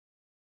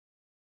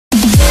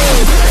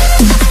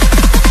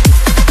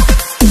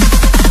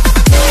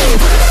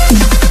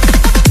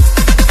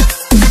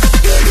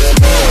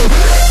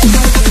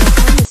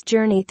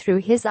journey through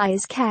his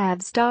eyes.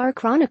 Cavs star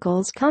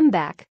chronicles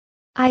comeback.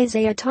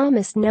 Isaiah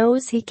Thomas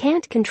knows he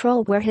can't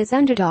control where his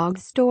underdog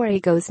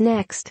story goes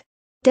next.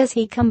 Does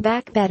he come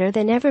back better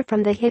than ever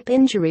from the hip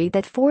injury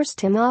that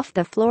forced him off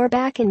the floor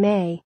back in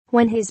May,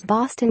 when his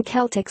Boston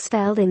Celtics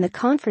fell in the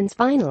conference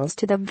finals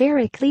to the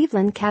very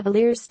Cleveland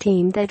Cavaliers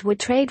team that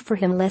would trade for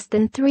him less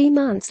than 3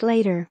 months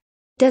later?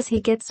 Does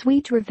he get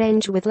sweet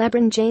revenge with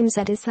LeBron James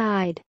at his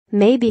side,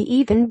 maybe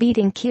even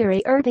beating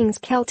Kyrie Irving's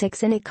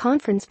Celtics in a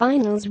conference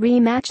finals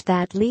rematch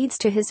that leads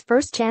to his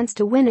first chance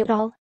to win it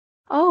all?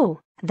 "Oh,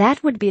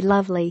 that would be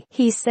lovely,"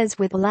 he says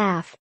with a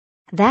laugh.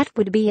 "That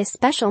would be a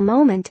special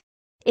moment.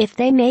 If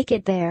they make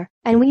it there,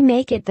 and we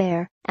make it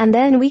there, and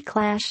then we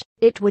clash,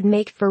 it would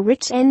make for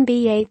rich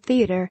NBA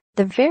theater,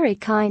 the very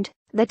kind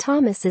that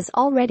Thomas is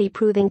already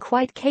proving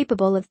quite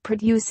capable of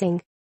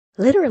producing."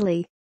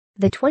 Literally.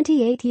 The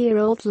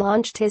 28-year-old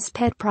launched his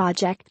pet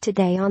project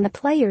today on the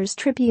Players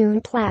Tribune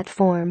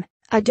platform,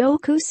 a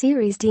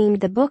docu-series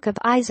deemed the Book of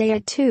Isaiah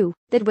 2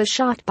 that was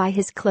shot by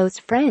his close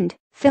friend,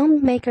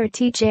 filmmaker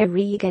T.J.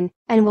 Regan,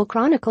 and will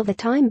chronicle the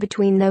time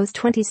between those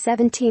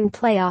 2017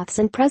 playoffs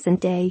and present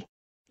day.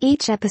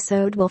 Each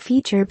episode will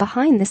feature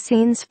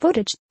behind-the-scenes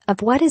footage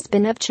of what has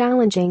been a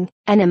challenging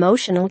and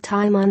emotional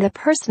time on the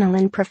personal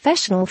and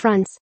professional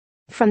fronts.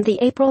 From the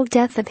April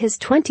death of his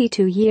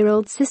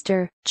 22-year-old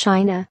sister,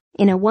 China,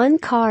 in a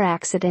one-car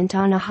accident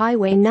on a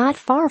highway not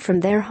far from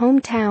their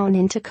hometown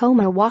in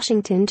Tacoma,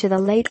 Washington, to the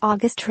late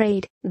August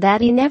trade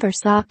that he never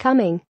saw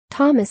coming,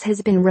 Thomas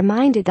has been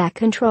reminded that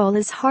control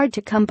is hard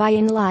to come by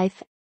in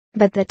life.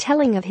 But the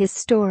telling of his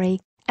story,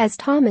 as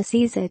Thomas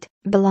sees it,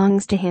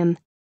 belongs to him.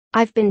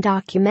 "I've been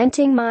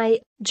documenting my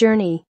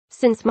journey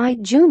since my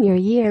junior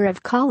year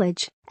of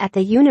college at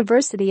the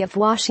University of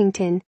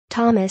Washington,"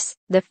 Thomas,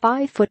 the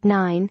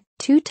 5'9",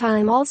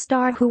 two-time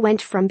All-Star who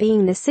went from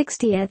being the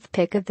 60th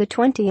pick of the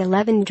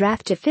 2011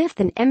 draft to 5th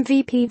in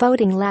MVP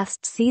voting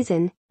last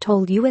season,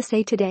 told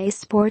USA Today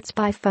Sports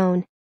by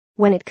phone.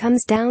 "When it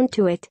comes down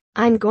to it,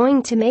 I'm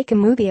going to make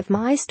a movie of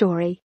my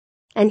story.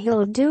 And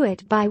he'll do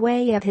it by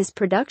way of his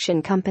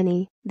production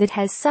company that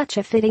has such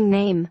a fitting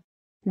name."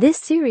 This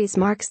series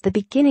marks the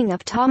beginning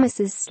of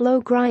Thomas's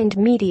slow grind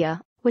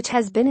media, which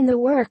has been in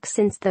the works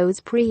since those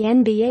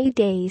pre-NBA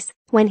days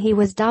when he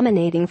was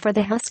dominating for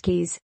the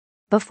Huskies.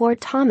 Before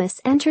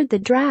Thomas entered the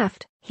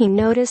draft, he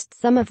noticed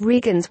some of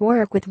Regan's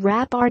work with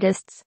rap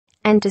artists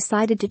and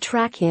decided to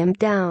track him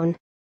down.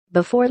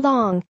 Before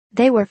long,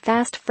 they were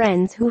fast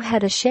friends who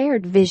had a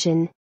shared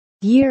vision.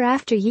 Year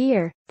after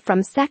year,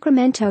 from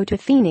Sacramento to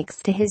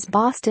Phoenix to his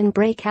Boston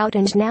breakout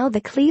and now the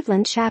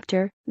Cleveland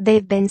chapter,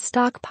 they've been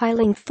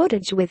stockpiling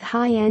footage with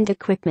high-end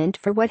equipment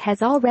for what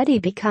has already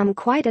become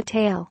quite a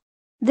tale.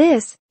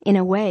 This, in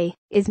a way,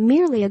 is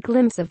merely a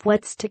glimpse of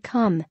what's to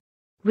come.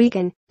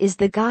 Regan is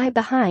the guy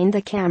behind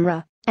the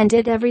camera and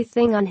did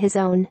everything on his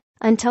own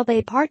until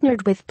they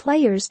partnered with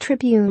Players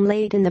Tribune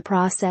late in the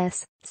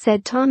process,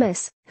 said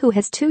Thomas, who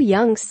has 2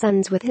 young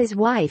sons with his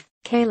wife,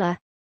 Kayla.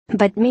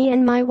 "But me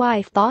and my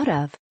wife thought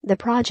of the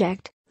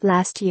project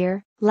last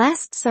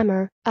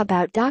summer,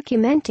 about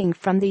documenting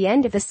from the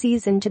end of the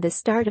season to the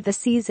start of the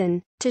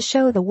season, to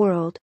show the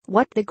world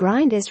what the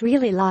grind is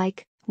really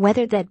like,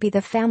 whether that be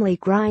the family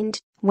grind,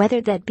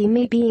 whether that be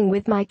me being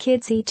with my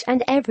kids each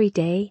and every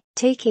day,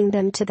 taking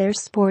them to their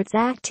sports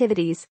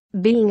activities,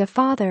 being a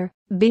father,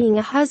 being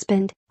a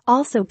husband,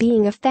 also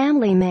being a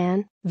family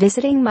man,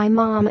 visiting my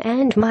mom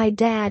and my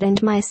dad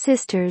and my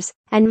sisters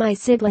and my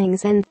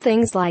siblings and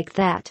things like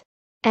that.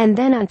 And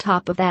then on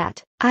top of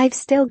that, I've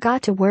still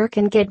got to work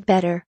and get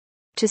better,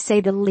 to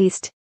say the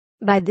least."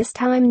 By this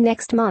time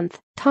next month,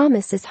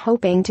 Thomas is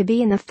hoping to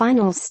be in the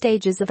final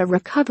stages of a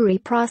recovery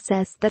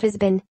process that has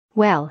been,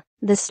 well,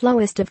 the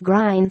slowest of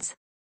grinds.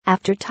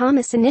 After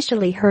Thomas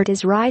initially hurt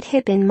his right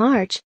hip in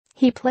March,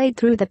 he played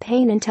through the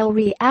pain until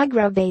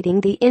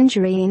re-aggravating the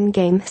injury in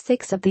Game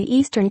 6 of the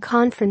Eastern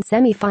Conference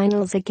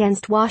semifinals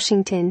against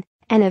Washington,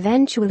 and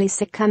eventually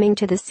succumbing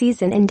to the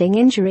season-ending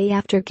injury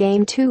after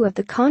Game 2 of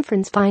the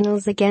conference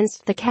finals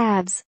against the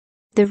Cavs.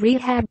 The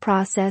rehab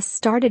process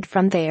started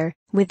from there,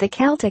 with the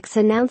Celtics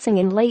announcing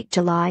in late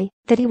July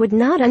that he would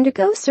not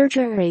undergo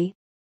surgery.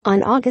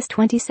 On August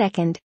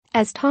 22,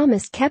 as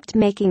Thomas kept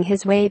making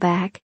his way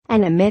back,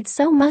 and amid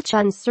so much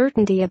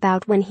uncertainty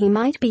about when he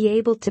might be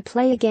able to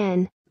play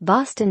again,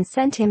 Boston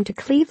sent him to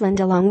Cleveland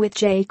along with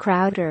Jay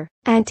Crowder,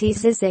 Ante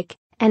Zizic,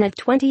 and a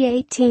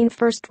 2018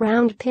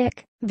 first-round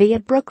pick, via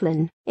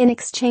Brooklyn, in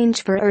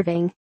exchange for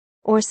Irving.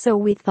 Or so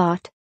we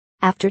thought.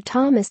 After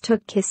Thomas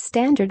took his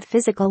standard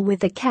physical with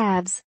the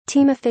Cavs,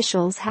 team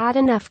officials had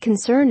enough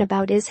concern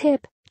about his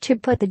hip to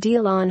put the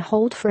deal on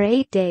hold for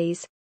 8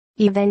 days.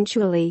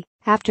 Eventually,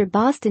 after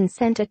Boston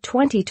sent a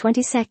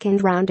 2020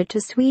 second rounder to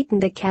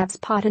sweeten the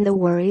Cavs' pot and the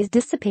worries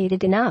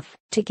dissipated enough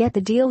to get the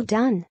deal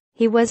done,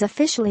 he was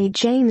officially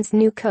James'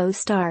 new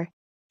co-star.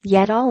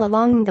 Yet all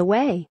along the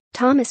way,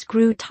 Thomas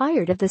grew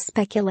tired of the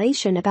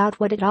speculation about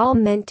what it all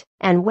meant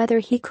and whether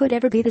he could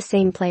ever be the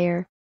same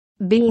player.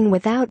 Being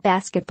without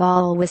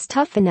basketball was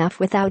tough enough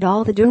without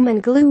all the doom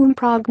and gloom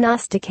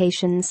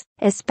prognostications,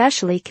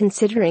 especially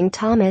considering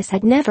Thomas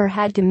had never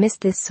had to miss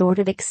this sort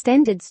of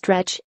extended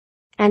stretch.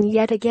 And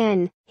yet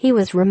again, he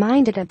was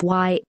reminded of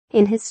why,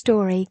 in his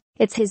story,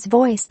 it's his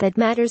voice that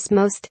matters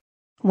most.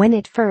 When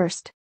it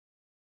first